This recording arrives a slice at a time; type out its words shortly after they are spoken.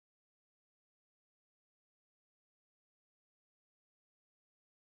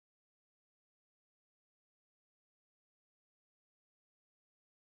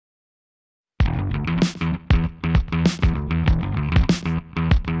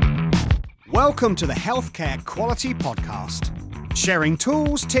Welcome to the Healthcare Quality Podcast, sharing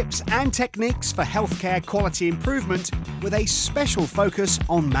tools, tips, and techniques for healthcare quality improvement with a special focus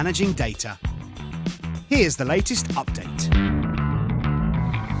on managing data. Here's the latest update.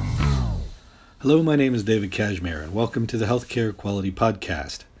 Hello, my name is David Kashmir, and welcome to the Healthcare Quality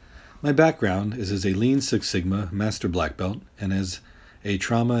Podcast. My background is as a Lean Six Sigma Master Black Belt and as a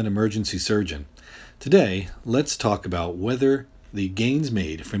trauma and emergency surgeon. Today, let's talk about whether the gains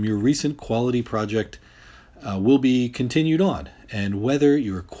made from your recent quality project will be continued on, and whether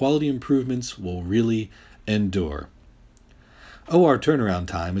your quality improvements will really endure. OR turnaround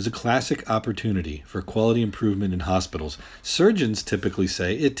time is a classic opportunity for quality improvement in hospitals. Surgeons typically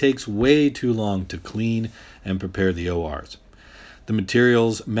say it takes way too long to clean and prepare the ORs. The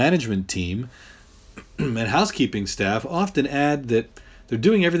materials management team and housekeeping staff often add that they're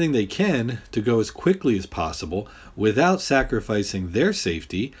doing everything they can to go as quickly as possible without sacrificing their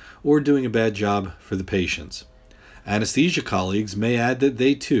safety or doing a bad job for the patients. Anesthesia colleagues may add that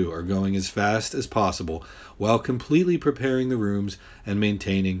they too are going as fast as possible while completely preparing the rooms and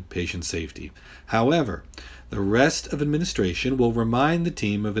maintaining patient safety. However, the rest of administration will remind the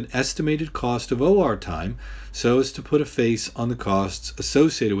team of an estimated cost of OR time so as to put a face on the costs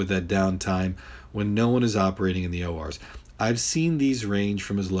associated with that downtime when no one is operating in the ORs. I've seen these range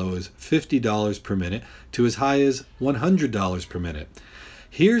from as low as $50 per minute to as high as $100 per minute.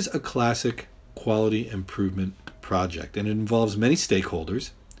 Here's a classic quality improvement project, and it involves many stakeholders,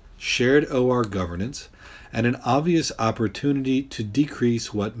 shared OR governance, and an obvious opportunity to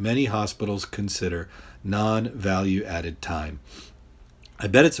decrease what many hospitals consider non-value added time. I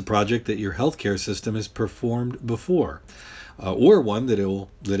bet it's a project that your healthcare system has performed before. Or one that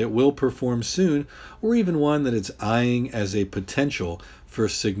it will perform soon, or even one that it's eyeing as a potential for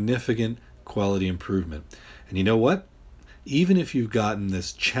significant quality improvement. And you know what? Even if you've gotten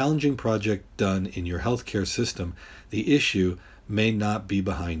this challenging project done in your healthcare system, the issue may not be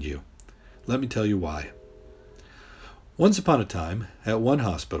behind you. Let me tell you why. Once upon a time, at one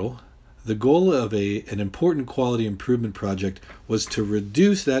hospital, the goal of an important quality improvement project was to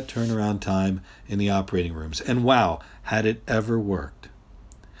reduce that turnaround time in the operating rooms. And wow, had it ever worked.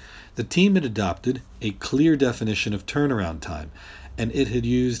 The team had adopted a clear definition of turnaround time, and it had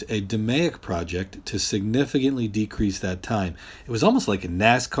used a DMAIC project to significantly decrease that time. It was almost like a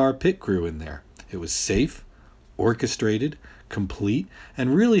NASCAR pit crew in there. It was safe, orchestrated, complete,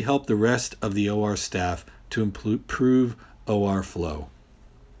 and really helped the rest of the OR staff to improve OR flow.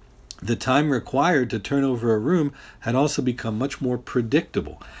 The time required to turn over a room had also become much more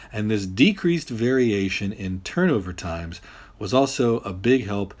predictable, and this decreased variation in turnover times was also a big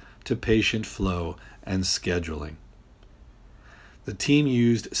help to patient flow and scheduling. The team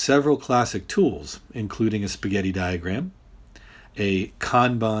used several classic tools, including a spaghetti diagram, a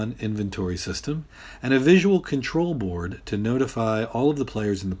Kanban inventory system, and a visual control board to notify all of the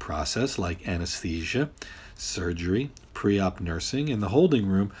players in the process, like anesthesia, surgery, pre-op nursing, and the holding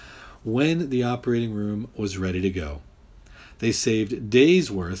room, when the operating room was ready to go. They saved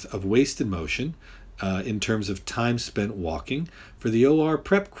days' worth of wasted motion in terms of time spent walking for the OR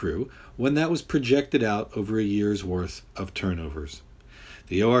prep crew when that was projected out over a year's worth of turnovers.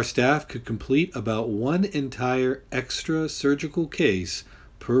 The OR staff could complete about one entire extra surgical case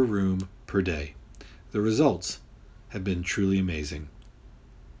per room per day. The results have been truly amazing.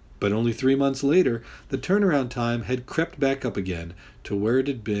 But only 3 months later, the turnaround time had crept back up again to where it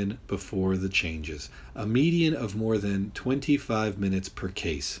had been before the changes, a median of more than 25 minutes per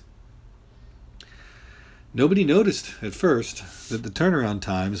case. Nobody noticed at first that the turnaround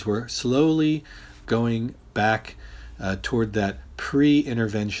times were slowly going back toward that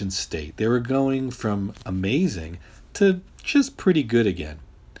pre-intervention state. They were going from amazing to just pretty good again.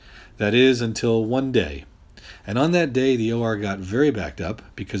 That is, until one day. And on that day, the OR got very backed up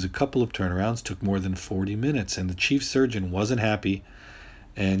because a couple of turnarounds took more than 40 minutes, and the chief surgeon wasn't happy,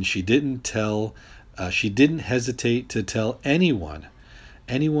 and she didn't hesitate to tell anyone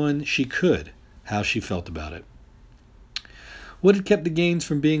she could, how she felt about it. What had kept the gains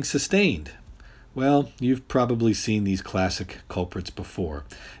from being sustained? Well, you've probably seen these classic culprits before.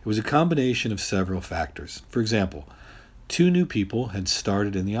 It was a combination of several factors. For example, 2 new people had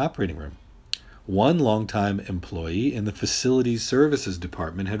started in the operating room. One longtime employee in the facilities services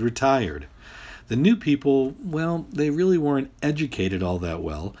department had retired. The new people, well, they really weren't educated all that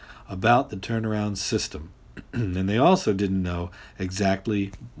well about the turnaround system, and they also didn't know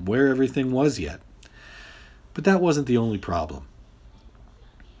exactly where everything was yet. But that wasn't the only problem.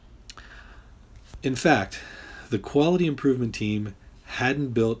 In fact, the quality improvement team hadn't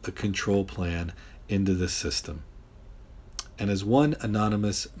built a control plan into the system. And as one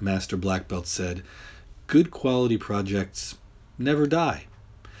anonymous Master Black Belt said, good quality projects never die.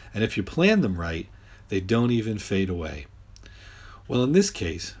 And if you plan them right, they don't even fade away. Well, in this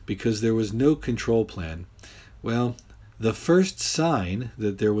case, because there was no control plan, well, the first sign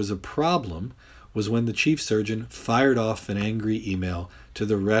that there was a problem was when the chief surgeon fired off an angry email to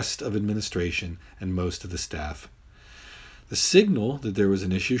the rest of administration and most of the staff. The signal that there was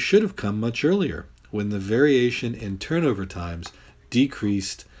an issue should have come much earlier, when the variation in turnover times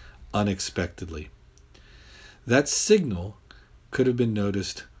decreased unexpectedly. That signal could have been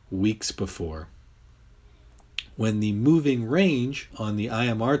noticed weeks before, when the moving range on the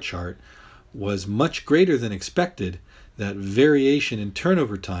IMR chart was much greater than expected. That variation in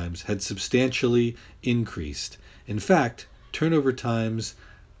turnover times had substantially increased. In fact, turnover times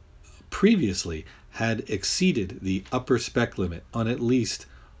previously had exceeded the upper spec limit on at least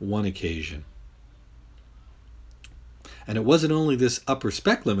one occasion. And it wasn't only this upper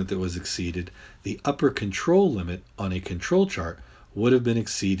spec limit that was exceeded, the upper control limit on a control chart would have been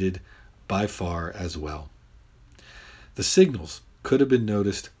exceeded by far as well. The signals could have been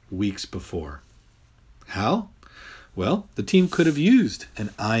noticed weeks before. How? Well, the team could have used an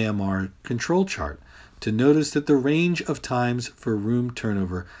IMR control chart to notice that the range of times for room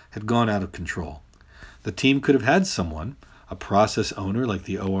turnover had gone out of control. The team could have had someone, a process owner like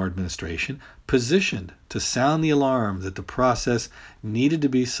the OR administration, positioned to sound the alarm that the process needed to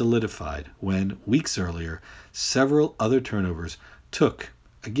be solidified when, weeks earlier, several other turnovers took,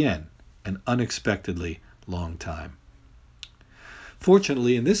 again, an unexpectedly long time.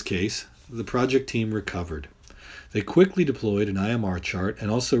 Fortunately, in this case, the project team recovered. They quickly deployed an IMR chart and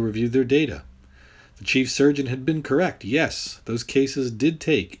also reviewed their data. The chief surgeon had been correct. Yes, those cases did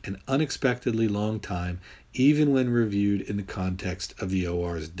take an unexpectedly long time, even when reviewed in the context of the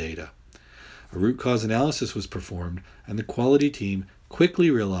OR's data. A root cause analysis was performed, and the quality team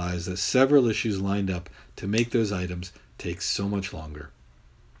quickly realized that several issues lined up to make those items take so much longer.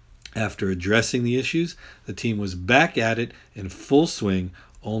 After addressing the issues, the team was back at it in full swing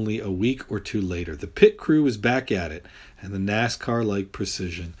only a week or two later. The pit crew was back at it, and the NASCAR-like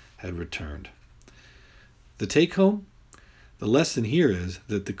precision had returned. The take-home? The lesson here is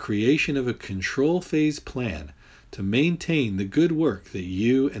that the creation of a control phase plan to maintain the good work that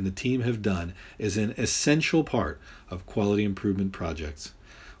you and the team have done is an essential part of quality improvement projects.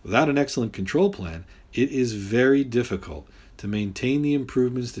 Without an excellent control plan, it is very difficult to maintain the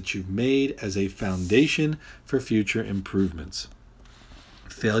improvements that you've made as a foundation for future improvements.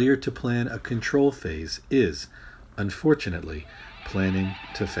 Failure to plan a control phase is, unfortunately, planning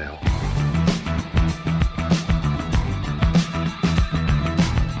to fail.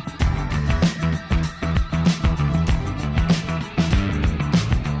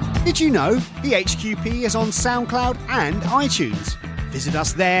 Did you know the HQP is on SoundCloud and iTunes? Visit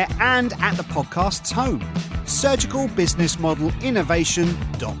us there and at the podcast's home,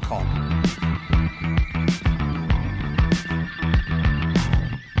 surgicalbusinessmodelinnovation.com.